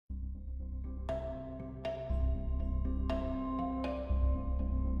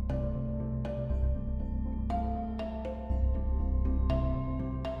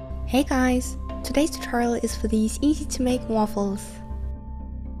Hey guys! Today's tutorial is for these easy to make waffles.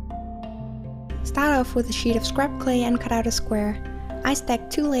 Start off with a sheet of scrap clay and cut out a square. I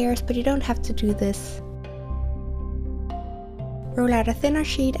stacked 2 layers, but you don't have to do this. Roll out a thinner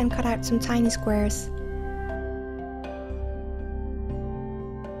sheet and cut out some tiny squares.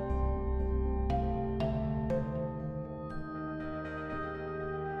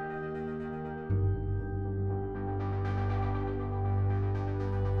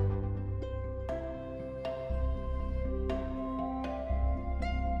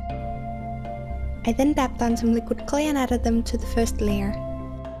 I then dabbed on some liquid clay and added them to the first layer.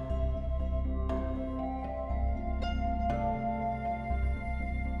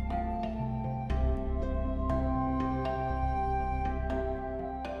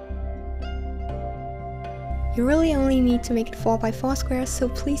 You really only need to make it 4x4 squares, so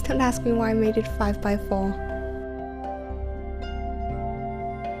please don't ask me why I made it 5x4.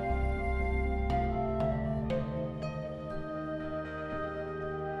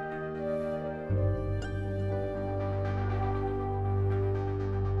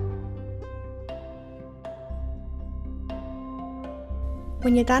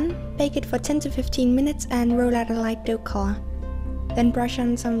 When you're done, bake it for 10 to 15 minutes and roll out a light dough color. Then brush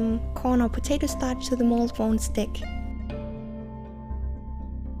on some corn or potato starch so the mold won't stick.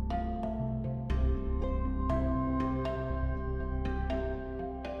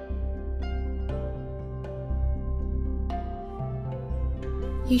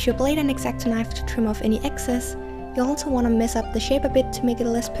 Use your blade and X-Acto knife to trim off any excess. You also want to mess up the shape a bit to make it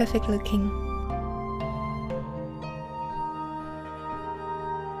less perfect looking.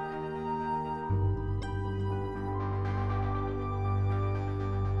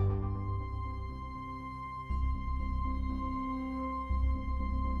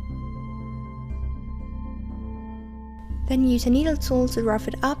 Then use a needle tool to rough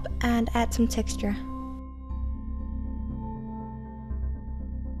it up and add some texture.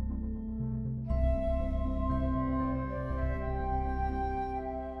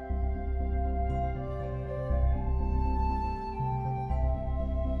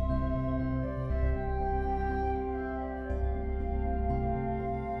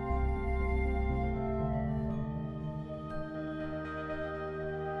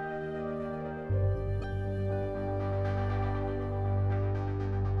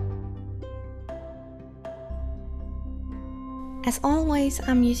 As always,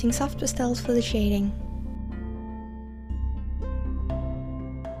 I'm using soft pastels for the shading.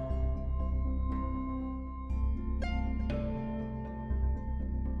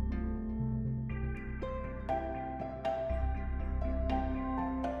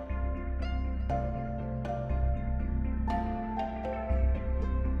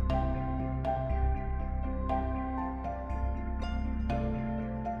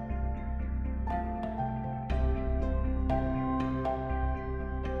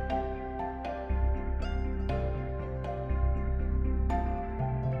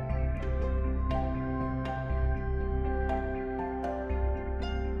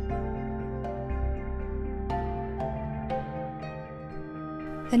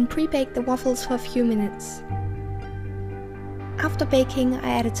 Then pre-bake the waffles for a few minutes. After baking, I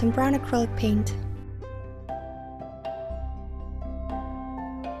added some brown acrylic paint.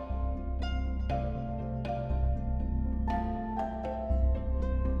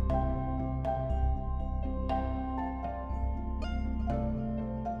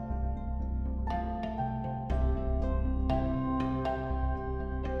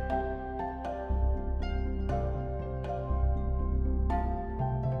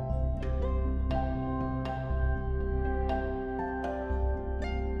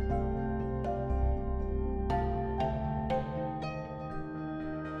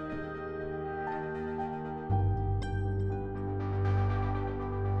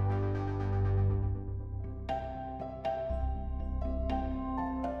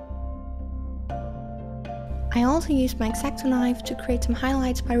 I also used my X-Acto knife to create some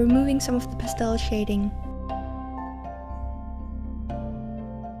highlights by removing some of the pastel shading.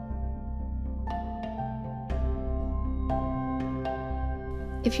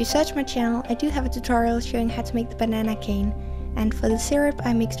 If you search my channel, I do have a tutorial showing how to make the banana cane, and for the syrup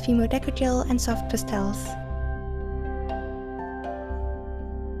I mixed Fimo Deco Gel and soft pastels.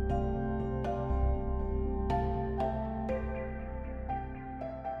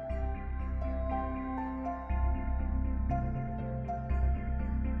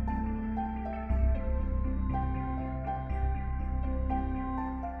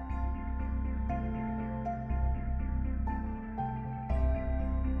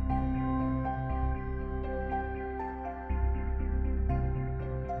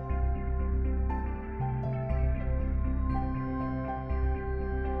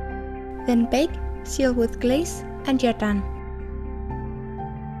 Then bake, seal with glaze, and you're done.